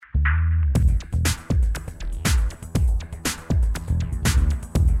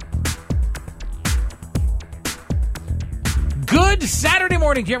Good Saturday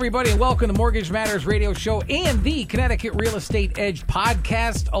morning to everybody, and welcome to Mortgage Matters Radio Show and the Connecticut Real Estate Edge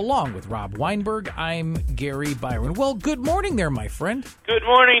podcast, along with Rob Weinberg. I'm Gary Byron. Well, good morning there, my friend. Good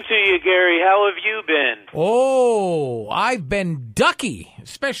morning to you, Gary. How have you been? Oh, I've been ducky,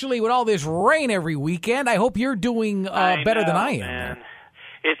 especially with all this rain every weekend. I hope you're doing better than I am. Man.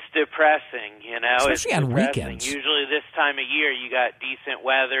 It's depressing, you know. Especially on weekends. Usually this time of year you got decent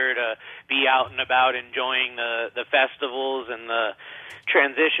weather to be out and about enjoying the festivals and the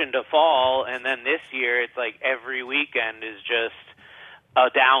transition to fall, and then this year it's like every weekend is just a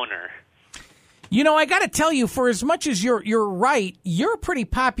downer. You know, I got to tell you, for as much as you're right, you're a pretty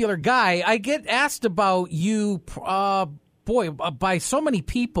popular guy. I get asked about you, by so many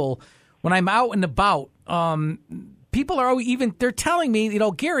people when I'm out and about. People are they're telling me, you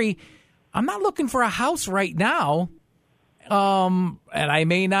know, Gary, I'm not looking for a house right now. And I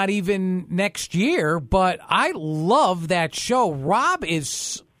may not even next year, but I love that show.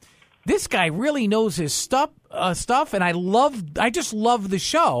 This guy really knows his stuff. And I just love the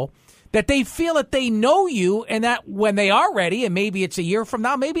show that they feel that they know you and that when they are ready, and maybe it's a year from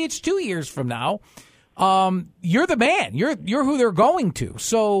now, maybe it's 2 years from now, you're the man. You're who they're going to.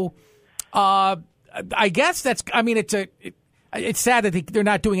 So, I guess it's sad that they're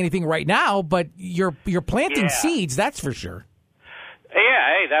not doing anything right now, but you're planting seeds, that's for sure. Yeah,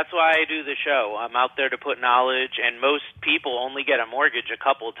 hey, that's why I do the show. I'm out there to put knowledge, and most people only get a mortgage a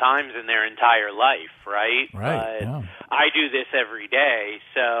couple times in their entire life, right? Right. But yeah. I do this every day,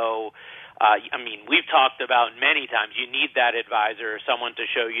 so we've talked about many times, you need that advisor or someone to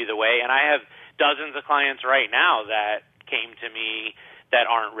show you the way, and I have dozens of clients right now that came to me that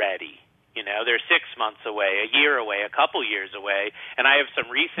aren't ready. You know, they're 6 months away, a year away, a couple years away. And I have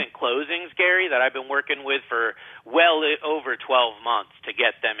some recent closings, Gary, that I've been working with for well over 12 months to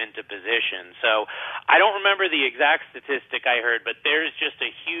get them into position. So I don't remember the exact statistic I heard, but there's just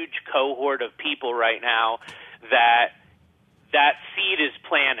a huge cohort of people right now that seed is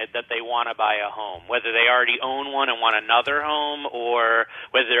planted that they want to buy a home, whether they already own one and want another home or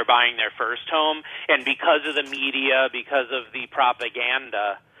whether they're buying their first home. And because of the media, because of the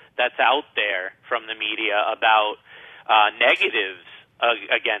propaganda that's out there from the media about negatives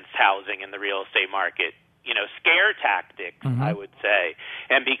against housing in the real estate market, you know, scare tactics, I would say.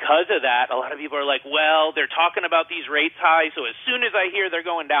 And because of that, a lot of people are like, well, they're talking about these rates high, so as soon as I hear they're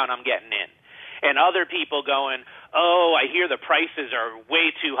going down, I'm getting in. And other people going, oh, I hear the prices are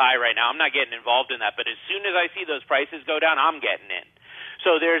way too high right now. I'm not getting involved in that, but as soon as I see those prices go down, I'm getting in.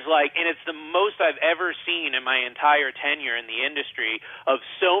 So there's and it's the most I've ever seen in my entire tenure in the industry of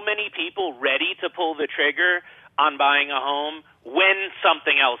so many people ready to pull the trigger on buying a home when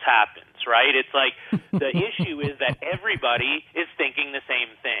something else happens, right? It's like the issue is that everybody is thinking the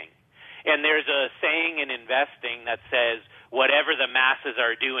same thing. And there's a saying in investing that says, whatever the masses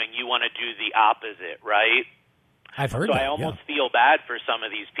are doing, you want to do the opposite, right? I've heard that, So I almost feel bad for some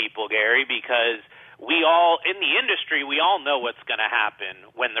of these people, Gary, because we all, in the industry, we all know what's going to happen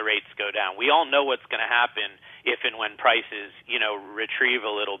when the rates go down. We all know what's going to happen if and when prices, you know, retrieve a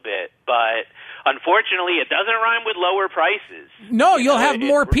little bit. But unfortunately, it doesn't rhyme with lower prices. No, you'll have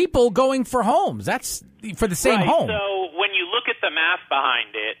more people going for homes. That's for the same home. So when you look at the math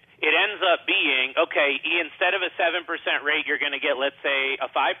behind it, it ends up being, okay, instead of a 7% rate, you're going to get, let's say, a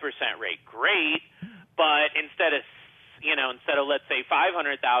 5% rate. Great, but instead of let's say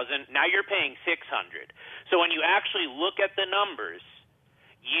 500,000, now you're paying 600. So when you actually look at the numbers,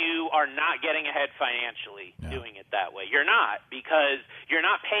 you are not getting ahead financially doing it that way. You're not, because you're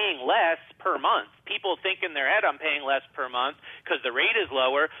not paying less per month. People think in their head, I'm paying less per month because the rate is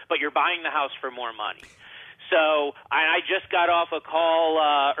lower, but you're buying the house for more money. So I just got off a call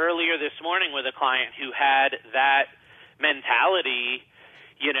earlier this morning with a client who had that mentality,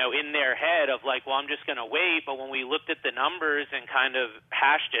 you know, in their head of like, well, I'm just going to wait. But when we looked at the numbers and kind of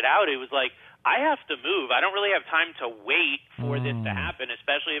hashed it out, it was like, I have to move. I don't really have time to wait for this to happen,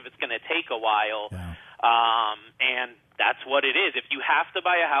 especially if it's going to take a while. Yeah. And that's what it is. If you have to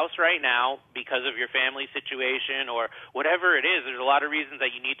buy a house right now because of your family situation or whatever it is, there's a lot of reasons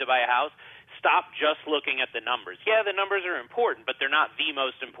that you need to buy a house. Stop just looking at the numbers. Yeah, the numbers are important, but they're not the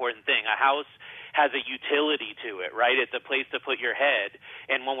most important thing. A house has a utility to it, right? It's a place to put your head.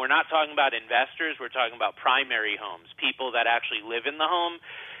 And when we're not talking about investors, we're talking about primary homes, people that actually live in the home.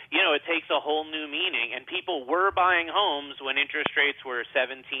 You know, it takes a whole new meaning. And people were buying homes when interest rates were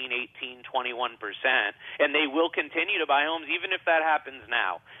 17, 18, 21%. And they will continue to buy homes even if that happens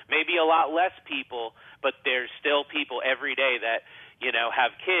now. Maybe a lot less people, but there's still people every day that,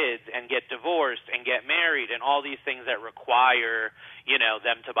 have kids and get divorced and get married and all these things that require,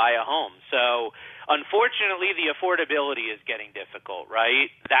 them to buy a home. So unfortunately, the affordability is getting difficult,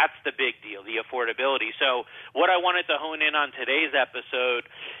 right? That's the big deal, the affordability. So what I wanted to hone in on today's episode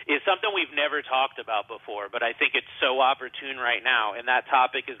is something we've never talked about before, but I think it's so opportune right now, and that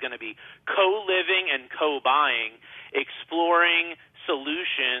topic is going to be co-living and co-buying, exploring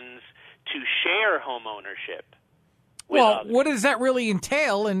solutions to share home ownership. Well, what does that really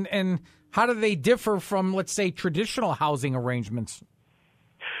entail, and how do they differ from, let's say, traditional housing arrangements?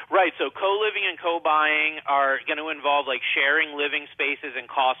 Right, so co-living and co-buying are going to involve sharing living spaces and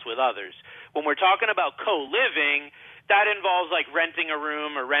costs with others. When we're talking about co-living, that involves renting a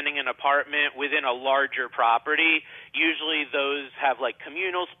room or renting an apartment within a larger property. Usually those have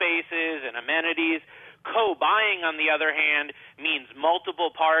communal spaces and amenities. Co-buying, on the other hand, means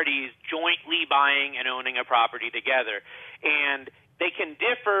multiple parties jointly buying and owning a property together. And they can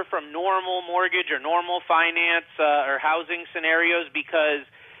differ from normal mortgage or normal finance or housing scenarios because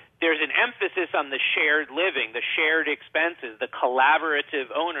there's an emphasis on the shared living, the shared expenses, the collaborative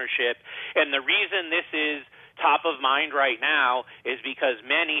ownership. And the reason this is top of mind right now is because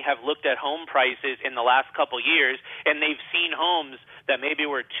many have looked at home prices in the last couple years, and they've seen homes that maybe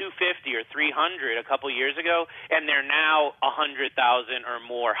were $250,000 or $300,000 a couple years ago, and they're now $100,000 or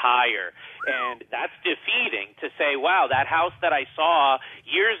more higher. And that's defeating to say, wow, that house that I saw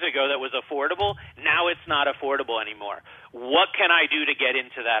years ago that was affordable, now it's not affordable anymore. What can I do to get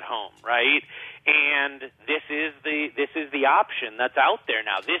into that home, right? And this is the option that's out there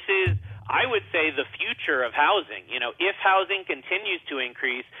now. This is, I would say, the future of housing. If housing continues to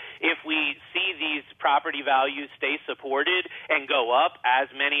increase, if we see these property values stay supported and go up,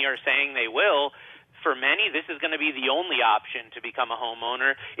 as many are saying they will, for many, this is going to be the only option to become a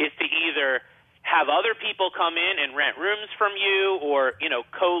homeowner, is to either have other people come in and rent rooms from you or,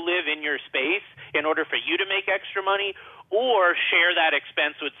 co-live in your space in order for you to make extra money, or share that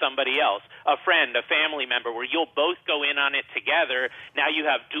expense with somebody else, a friend, a family member, where you'll both go in on it together. Now you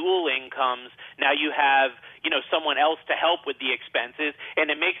have dual incomes. Now you have, someone else to help with the expenses, and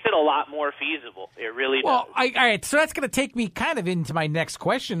it makes it a lot more feasible. It really does. Well, all right, so that's going to take me kind of into my next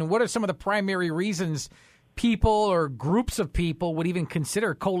question. What are some of the primary reasons people or groups of people would even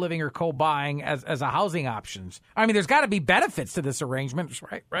consider co-living or co-buying as a housing options? I mean, there's got to be benefits to this arrangement,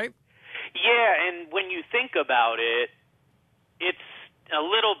 right? Yeah, and when you think about it, it's a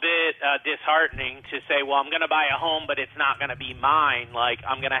little bit disheartening to say, well, I'm going to buy a home, but it's not going to be mine.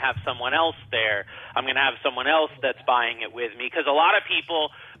 I'm going to have someone else there. I'm going to have someone else that's buying it with me. Because a lot of people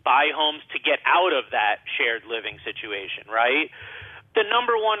buy homes to get out of that shared living situation, right? The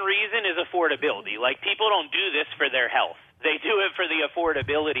number one reason is affordability. People don't do this for their health. They do it for the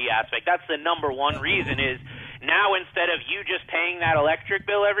affordability aspect. That's the number one reason is now instead of you just paying that electric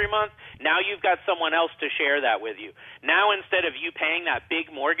bill every month, now you've got someone else to share that with you. Now instead of you paying that big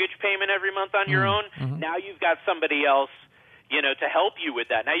mortgage payment every month on your own, now you've got somebody else, to help you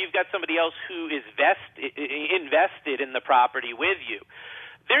with that. Now you've got somebody else who is invested in the property with you.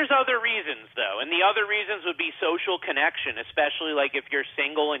 There's other reasons, though, and the other reasons would be social connection, especially if you're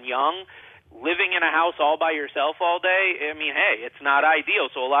single and young. Living in a house all by yourself all day, hey, it's not ideal.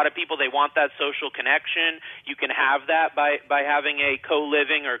 So a lot of people, they want that social connection. You can have that by having a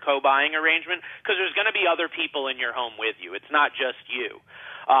co-living or co-buying arrangement because there's going to be other people in your home with you. It's not just you.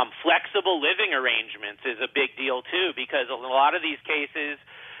 Flexible living arrangements is a big deal, too, because in a lot of these cases,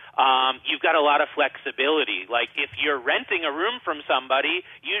 you've got a lot of flexibility. If you're renting a room from somebody,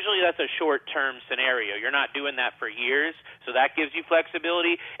 usually that's a short-term scenario. You're not doing that for years, so that gives you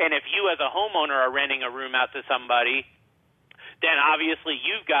flexibility. And if you as a homeowner are renting a room out to somebody, then obviously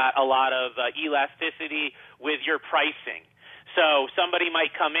you've got a lot of elasticity with your pricing. So somebody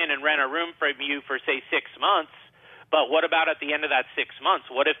might come in and rent a room from you for, say, 6 months, but what about at the end of that 6 months?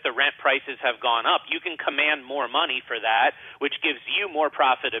 What if the rent prices have gone up? You can command more money for that, which gives you more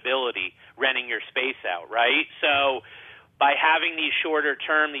profitability renting your space out, right? So by having these shorter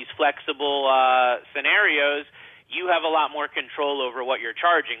term, these flexible scenarios, you have a lot more control over what you're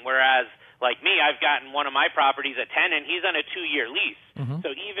charging. Whereas, like me, I've gotten one of my properties a tenant. He's on a 2-year lease.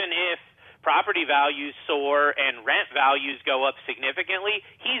 So even if property values soar and rent values go up significantly,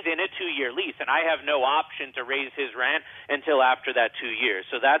 he's in a 2-year lease, and I have no option to raise his rent until after that 2 years.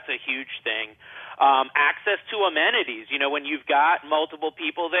 So that's a huge thing. Access to amenities. When you've got multiple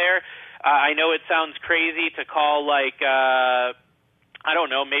people there, I know it sounds crazy to call I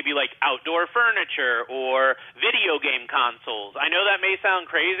don't know, maybe like outdoor furniture or video game consoles. I know that may sound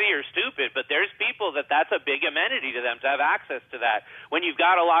crazy or stupid, but there's people that's a big amenity to them to have access to that. When you've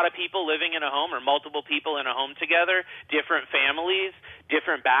got a lot of people living in a home or multiple people in a home together, different families,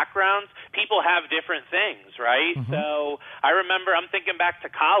 different backgrounds, people have different things, right? Mm-hmm. So I remember, I'm thinking back to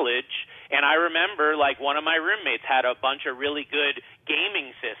college, and I remember like one of my roommates had a bunch of really good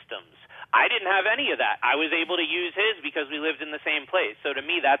gaming systems. I didn't have any of that. I was able to use his because we lived in the same place. So to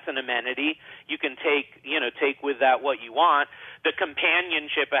me, that's an amenity. You can take with that what you want. The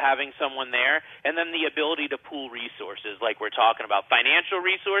companionship of having someone there, and then the ability to pool resources like we're talking about, financial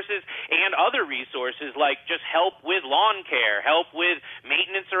resources and other resources like just help with lawn care, help with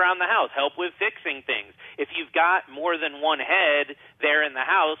maintenance around the house, help with fixing things. If you've got more than one head there in the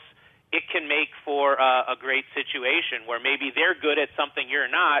house, it can make for a great situation where maybe they're good at something you're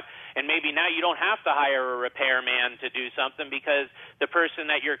not, and maybe now you don't have to hire a repairman to do something because the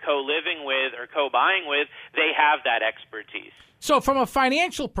person that you're co-living with or co-buying with, they have that expertise. So from a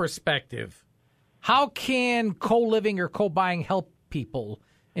financial perspective, how can co-living or co-buying help people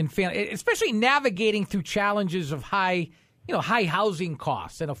in family, especially navigating through challenges of high housing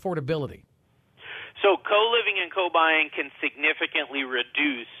costs and affordability? So co-living and co-buying can significantly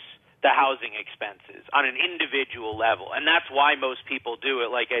reduce the housing expenses on an individual level. And that's why most people do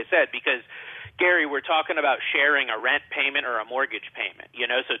it, like I said, because, Gary, we're talking about sharing a rent payment or a mortgage payment.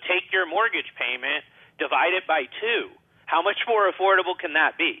 So take your mortgage payment, divide it by 2. How much more affordable can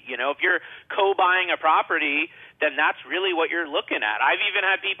that be? If you're co-buying a property, then that's really what you're looking at. I've even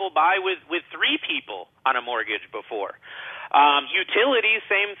had people buy with 3 people on a mortgage before. Utilities,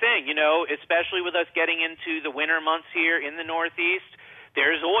 same thing, especially with us getting into the winter months here in the Northeast.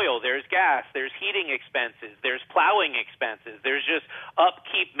 There's oil, there's gas, there's heating expenses, there's plowing expenses, there's just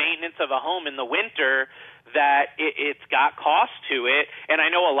upkeep, maintenance of a home in the winter that it's got cost to it. And I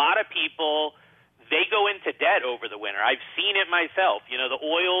know a lot of people, they go into debt over the winter. I've seen it myself. The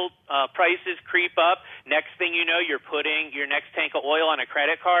oil prices creep up. Next thing you know, you're putting your next tank of oil on a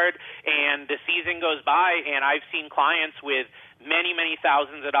credit card, and the season goes by, and I've seen clients with many, many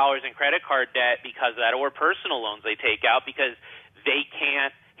thousands of dollars in credit card debt because of that, or personal loans they take out because they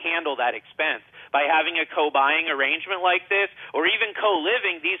can't handle that expense. By having a co-buying arrangement like this, or even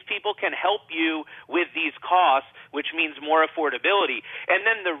co-living, these people can help you with these costs, which means more affordability. And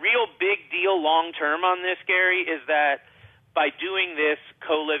then the real big deal long-term on this, Gary, is that by doing this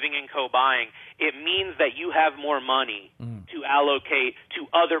co-living and co-buying, it means that you have more money to allocate to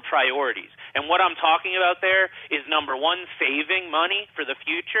other priorities. And what I'm talking about there is, number one, saving money for the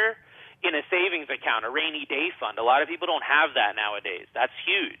future in a savings account, a rainy day fund. A lot of people don't have that nowadays. That's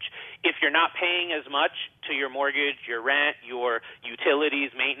huge. If you're not paying as much to your mortgage, your rent, your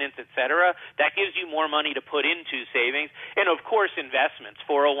utilities, maintenance, et cetera, that gives you more money to put into savings. And, of course, investments,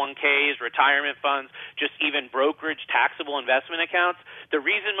 401ks, retirement funds, just even brokerage, taxable investment accounts. The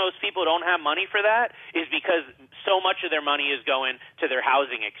reason most people don't have money for that is because so much of their money is going to their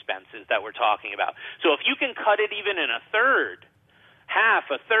housing expenses that we're talking about. So if you can cut it even in a third,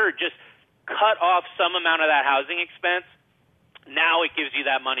 just cut off some amount of that housing expense, now it gives you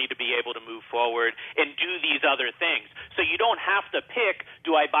that money to be able to move forward and do these other things. So you don't have to pick,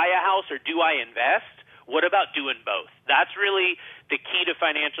 do I buy a house or do I invest? What about doing both? That's really the key to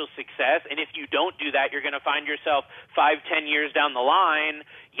financial success. And if you don't do that, you're going to find yourself 5-10 years down the line,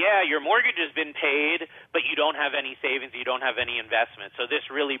 your mortgage has been paid, but you don't have any savings, you don't have any investment. So this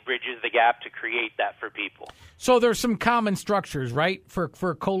really bridges the gap to create that for people. So there's some common structures, right, for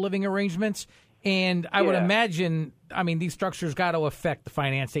co-living arrangements? And I would imagine, these structures got to affect the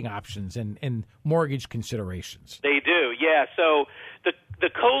financing options and mortgage considerations. They do, yeah. So the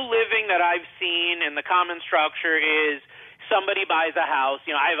co-living that I've seen and the common structure is somebody buys a house.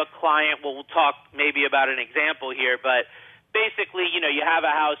 I have a client, we'll talk maybe about an example here, but basically, you have a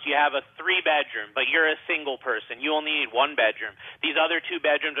house, you have a 3-bedroom, but you're a single person. You only need 1 bedroom. These other 2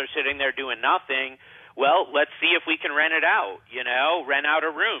 bedrooms are sitting there doing nothing. Well, let's see if we can rent it out, rent out a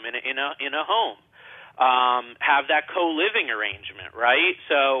room in a home. Have that co-living arrangement, right?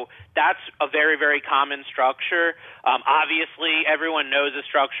 So that's a very, very common structure. Obviously, everyone knows the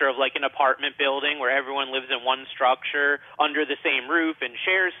structure of like an apartment building where everyone lives in one structure under the same roof and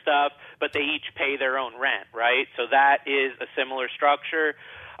shares stuff, but they each pay their own rent, right? So that is a similar structure.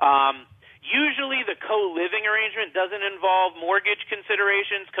 Usually the co-living arrangement doesn't involve mortgage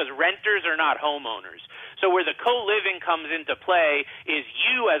considerations because renters are not homeowners. So where the co-living comes into play is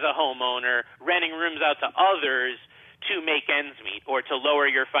you as a homeowner renting rooms out to others to make ends meet or to lower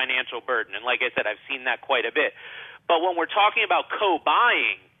your financial burden. And like I said, I've seen that quite a bit. But when we're talking about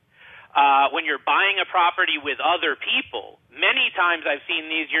co-buying, when you're buying a property with other people, many times I've seen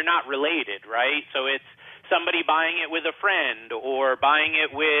these, you're not related, right? So it's somebody buying it with a friend or buying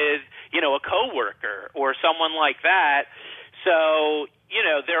it with, a coworker or someone like that. So,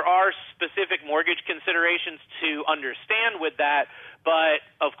 there are specific mortgage considerations to understand with that, but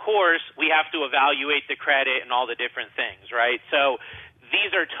of course we have to evaluate the credit and all the different things, right? So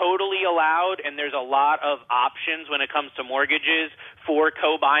these are totally allowed, and there's a lot of options when it comes to mortgages for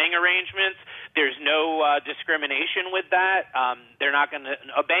co-buying arrangements. There's no discrimination with that.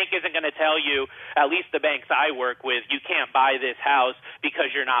 A bank isn't going to tell you, at least the banks I work with, you can't buy this house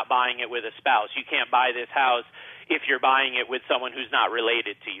because you're not buying it with a spouse. You can't buy this house if you're buying it with someone who's not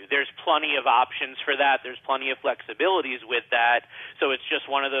related to you. There's plenty of options for that. There's plenty of flexibilities with that. So it's just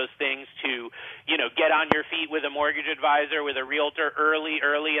one of those things to, get on your feet with a mortgage advisor, with a realtor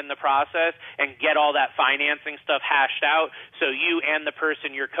early in the process and get all that financing stuff hashed out so you and the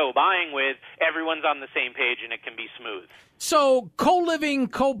person you're co-buying with, everyone's on the same page and it can be smooth. So co-living,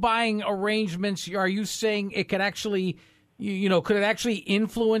 co-buying arrangements, are you saying it could actually, could it actually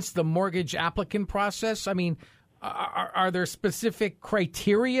influence the mortgage applicant process? I mean, are there specific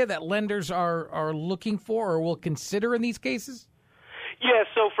criteria that lenders are looking for or will consider in these cases? Yeah,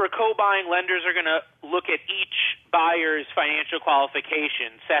 so for co-buying, lenders are going to look at each buyer's financial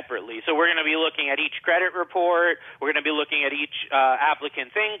qualification separately. So we're going to be looking at each credit report. We're going to be looking at each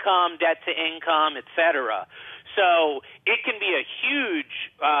applicant's income, debt to income, et cetera. So it can be a huge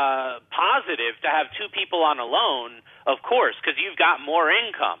positive to have two people on a loan, of course, because you've got more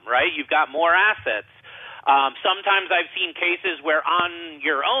income, right? You've got more assets. Sometimes I've seen cases where on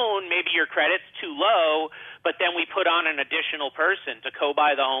your own, maybe your credit's too low, but then we put on an additional person to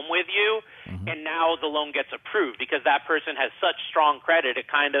co-buy the home with you, and now the loan gets approved because that person has such strong credit, it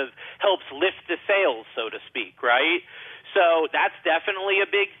kind of helps lift the sales, so to speak, right? So that's definitely a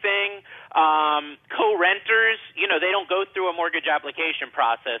big thing. Co-renters, they don't go through a mortgage application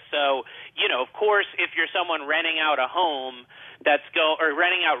process. So, of course, if you're someone renting out a home or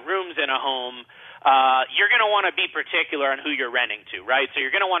renting out rooms in a home, you're going to want to be particular on who you're renting to, right? So you're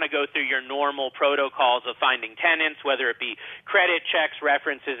going to want to go through your normal protocols of finding tenants, whether it be credit checks,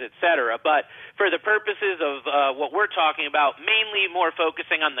 references, et cetera. But for the purposes of what we're talking about, mainly more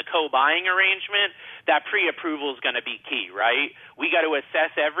focusing on the co-buying arrangement, that pre-approval is going to be key, right? We got to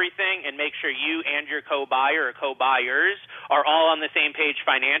assess everything and make sure you and your co-buyer or co-buyers are all on the same page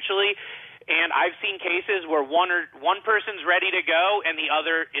financially. And I've seen cases where one person's ready to go and the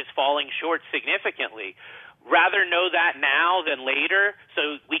other is falling short significantly. Rather know that now than later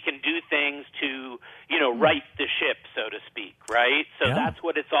so we can do things to, right the ship, so to speak, right? So That's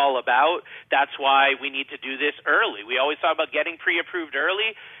what it's all about. That's why we need to do this early. We always talk about getting pre-approved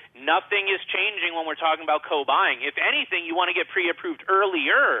early. Nothing is changing when we're talking about co-buying. If anything, you want to get pre-approved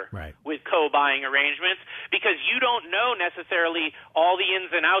earlier with co-buying arrangements because you don't know necessarily all the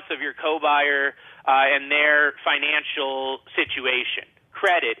ins and outs of your co-buyer and their financial situation,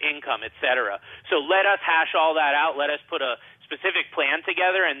 credit, income, et cetera. So let us hash all that out. Let us put a specific plan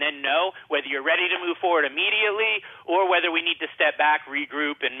together and then know whether you're ready to move forward immediately or whether we need to step back,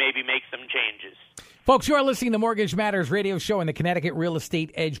 regroup, and maybe make some changes. Folks, you are listening to Mortgage Matters radio show and the Connecticut Real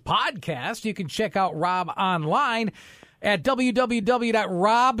Estate Edge podcast. You can check out Rob online at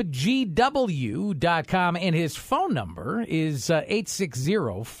www.robgw.com, and his phone number is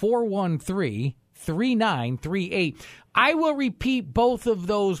 860-413-3938. I will repeat both of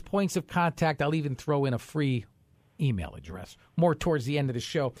those points of contact. I'll even throw in a free email address more towards the end of the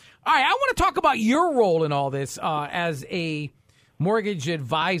show. All right, I want to talk about your role in all this as a mortgage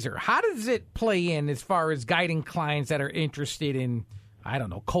advisor. How does it play in as far as guiding clients that are interested in,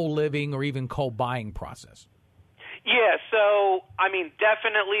 co-living or even co-buying process? Yeah, so,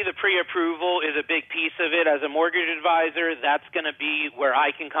 definitely the pre-approval is a big piece of it. As a mortgage advisor, that's going to be where I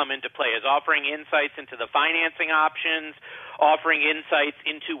can come into play, is offering insights into the financing options, offering insights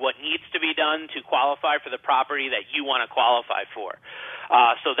into what needs to be done to qualify for the property that you want to qualify for.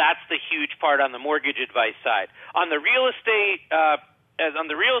 So that's the huge part on the mortgage advice side. On the real estate,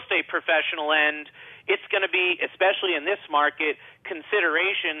 professional end, it's going to be, especially in this market,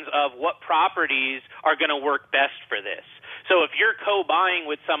 considerations of what properties are going to work best for this. So if you're co-buying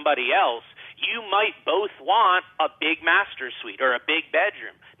with somebody else, you might both want a big master suite or a big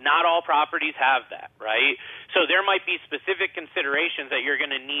bedroom. Not all properties have that, right? So there might be specific considerations that you're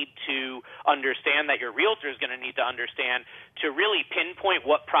going to need to understand, that your realtor is going to need to understand to really pinpoint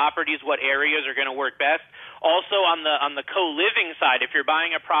what properties, what areas are going to work best. Also on the co-living side, if you're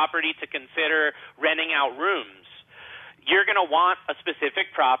buying a property to consider renting out rooms, you're going to want a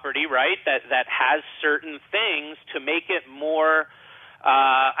specific property, right, that has certain things to make it more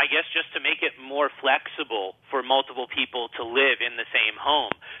I guess just to make it more flexible for multiple people to live in the same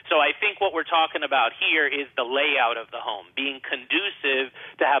home. So I think what we're talking about here is the layout of the home, being conducive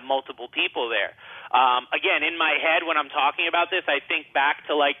to have multiple people there. Again, in my head when I'm talking about this, I think back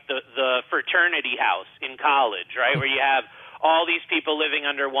to like the fraternity house in college, right, where you have all these people living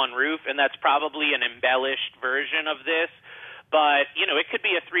under one roof, and that's probably an embellished version of this. But, it could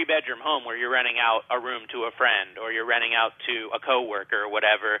be a 3-bedroom home where you're renting out a room to a friend or you're renting out to a coworker or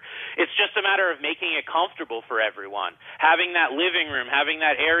whatever. It's just a matter of making it comfortable for everyone. Having that living room, having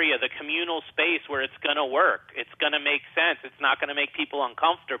that area, the communal space where it's going to work. It's going to make sense. It's not going to make people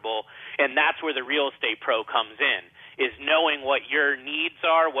uncomfortable. And that's where the real estate pro comes in, is knowing what your needs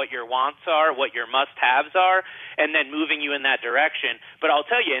are, what your wants are, what your must-haves are, and then moving you in that direction. But I'll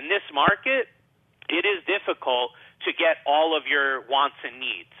tell you, in this market, it is difficult to get all of your wants and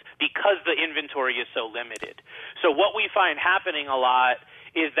needs because the inventory is so limited. So what we find happening a lot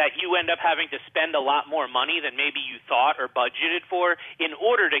is that you end up having to spend a lot more money than maybe you thought or budgeted for in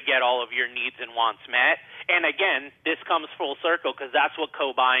order to get all of your needs and wants met. And again, this comes full circle because that's what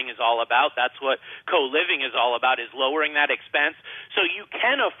co-buying is all about. That's what co-living is all about, is lowering that expense so you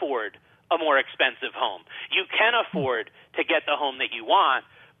can afford a more expensive home. You can afford to get the home that you want,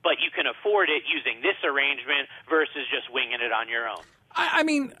 but you can afford it using this arrangement versus just winging it on your own. I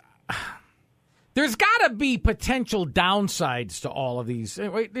mean, there's got to be potential downsides to all of these.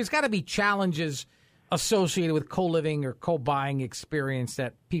 There's got to be challenges associated with co-living or co-buying experience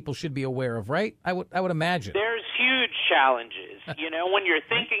that people should be aware of, right? I would imagine. There's huge challenges. When you're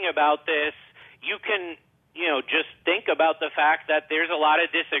thinking about this, you can just think about the fact that there's a lot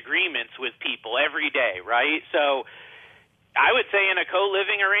of disagreements with people every day, right? So I would say in a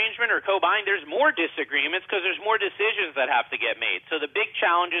co-living arrangement or co-buying, there's more disagreements because there's more decisions that have to get made. So the big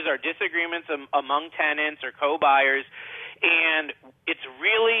challenges are disagreements among tenants or co-buyers, and it's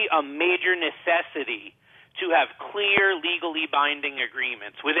really a major necessity to have clear, legally binding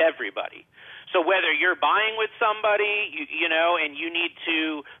agreements with everybody. So whether you're buying with somebody, and you need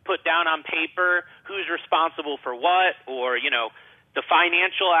to put down on paper who's responsible for what, or, the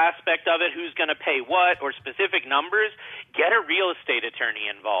financial aspect of it, who's going to pay what, or specific numbers, get a real estate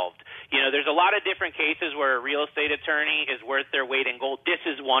attorney involved. There's a lot of different cases where a real estate attorney is worth their weight in gold. This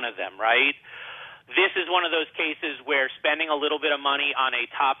is one of them, right? This is one of those cases where spending a little bit of money on a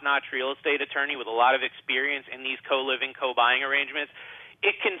top-notch real estate attorney with a lot of experience in these co-living, co-buying arrangements,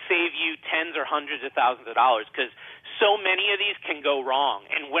 it can save you tens or hundreds of thousands of dollars because so many of these can go wrong.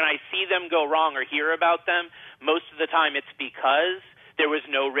 And when I see them go wrong or hear about them, most of the time it's because there was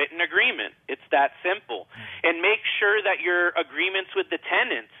no written agreement. It's that simple. And make sure that your agreements with the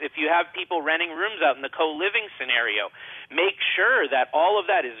tenants, if you have people renting rooms out in the co-living scenario, make sure that all of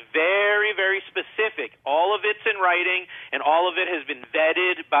that is very, very specific. All of it's in writing, and all of it has been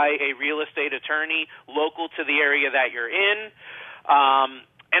vetted by a real estate attorney local to the area that you're in.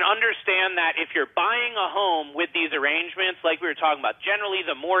 And understand that if you're buying a home with these arrangements, like we were talking about, generally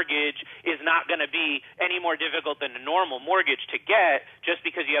the mortgage is not going to be any more difficult than a normal mortgage to get just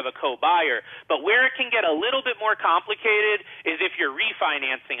because you have a co-buyer. But where it can get a little bit more complicated is if you're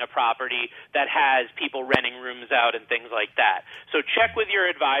refinancing a property that has people renting rooms out and things like that. So check with your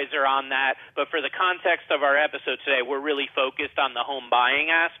advisor on that. But for the context of our episode today, we're really focused on the home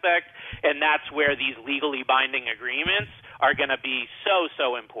buying aspect, and that's where these legally binding agreements are going to be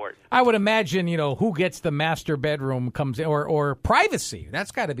so important. I would imagine, who gets the master bedroom comes in, or privacy.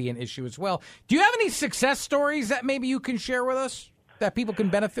 That's got to be an issue as well. Do you have any success stories that maybe you can share with us that people can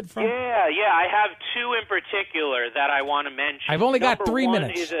benefit from? Yeah. I have two in particular that I want to mention. I've only got 3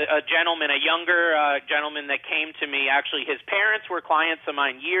 minutes. Number one is a gentleman, a younger gentleman that came to me. Actually, his parents were clients of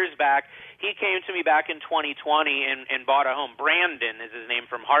mine years back. He came to me back in 2020 and bought a home. Brandon is his name,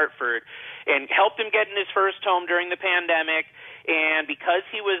 from Hartford, and helped him get in his first home during the pandemic. And because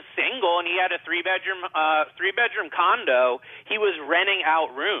he was single and he had a three-bedroom condo, he was renting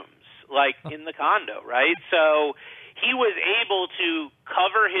out rooms, like in the condo, right? So he was able to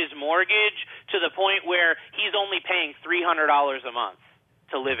cover his mortgage to the point where he's only paying $300 a month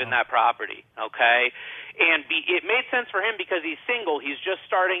to live in that property, okay? And it made sense for him because he's single. He's just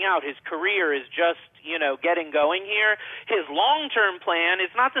starting out. His career is just, getting going here. His long-term plan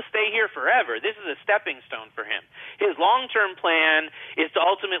is not to stay here forever. This is a stepping stone for him. His long-term plan is to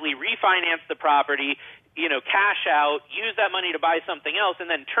ultimately refinance the property, cash out, use that money to buy something else, and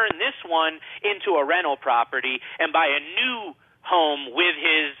then turn this one into a rental property and buy a new home with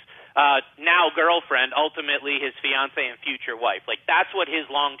his now girlfriend, ultimately his fiance and future wife. Like, that's what his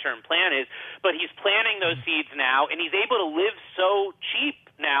long-term plan is. But he's planting those seeds now, and he's able to live so cheap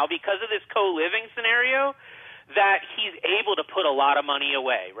now because of this co-living scenario that he's able to put a lot of money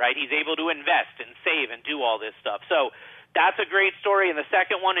away, right? He's able to invest and save and do all this stuff. So that's a great story. And the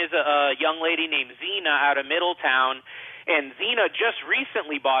second one is a young lady named Zena out of Middletown. And Zena just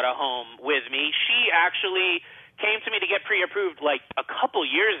recently bought a home with me. She actually came to me to get pre-approved like a couple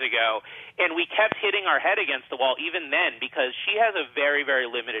years ago, and we kept hitting our head against the wall even then because she has a very, very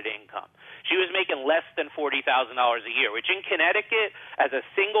limited income. She was making less than $40,000 a year, which in Connecticut, as a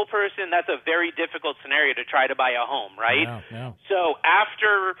single person, that's a very difficult scenario to try to buy a home, right? Yeah. So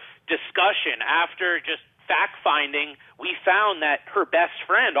after discussion, after just fact-finding, we found that her best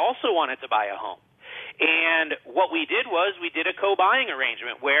friend also wanted to buy a home. And what we did was we did a co-buying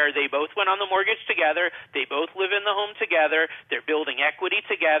arrangement where they both went on the mortgage together, they both live in the home together, they're building equity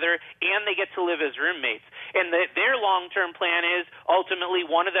together, and they get to live as roommates. And their long-term plan is ultimately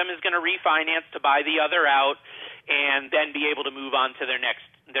one of them is going to refinance to buy the other out and then be able to move on to their next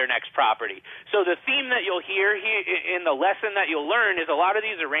property. So the theme that you'll hear here in the lesson that you'll learn is a lot of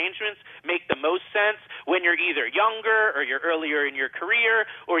these arrangements make the most sense when you're either younger or you're earlier in your career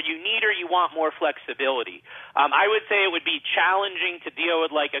or you need or you want more flexibility. I would say it would be challenging to deal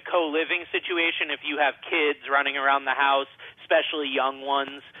with like a co-living situation if you have kids running around the house, especially young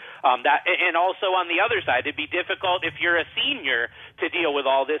ones. And also on the other side, it'd be difficult if you're a senior to deal with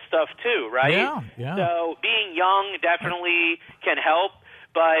all this stuff too, right? Yeah. So being young definitely can help.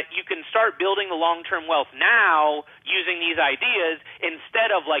 But you can start building the long-term wealth now using these ideas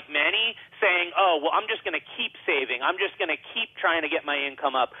instead of, like many, saying, oh, well, I'm just going to keep saving. I'm just going to keep trying to get my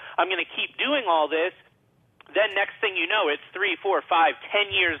income up. I'm going to keep doing all this. Then next thing you know, it's 3, 4, 5,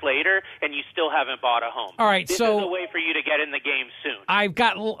 10 years later, and you still haven't bought a home. All right, this is a way for you to get in the game soon. I've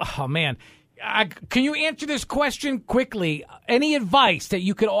got, oh, man. Can you answer this question quickly? Any advice that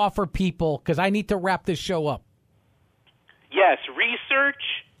you could offer people? Because I need to wrap this show up. Yes, research,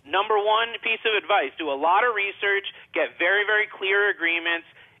 number one piece of advice. Do a lot of research, get very, very clear agreements,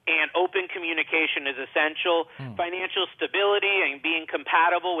 and open communication is essential. Financial stability and being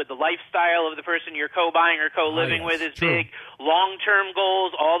compatible with the lifestyle of the person you're co-buying or co-living with is big. Long-term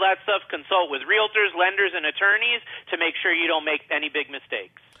goals, all that stuff. Consult with realtors, lenders, and attorneys to make sure you don't make any big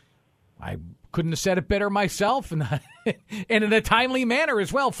mistakes. I couldn't have said it better myself, and in a timely manner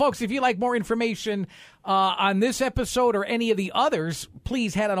as well. Folks, if you'd like more information on this episode or any of the others,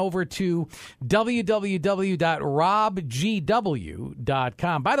 please head on over to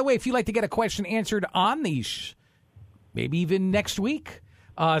www.robgw.com. By the way, if you'd like to get a question answered on these, maybe even next week,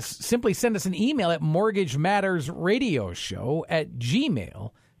 simply send us an email at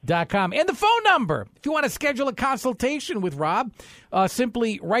mortgagemattersradioshow@gmail.com. And the phone number, if you want to schedule a consultation with Rob,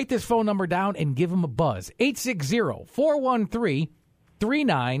 simply write this phone number down and give him a buzz.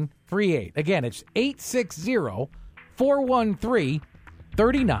 860-413-3938. Again, it's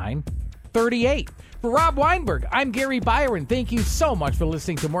 860-413-3938. For Rob Weinberg, I'm Gary Byron. Thank you so much for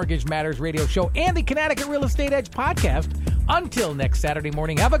listening to Mortgage Matters Radio Show and the Connecticut Real Estate Edge podcast. Until next Saturday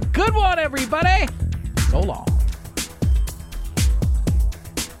morning, have a good one, everybody. So long.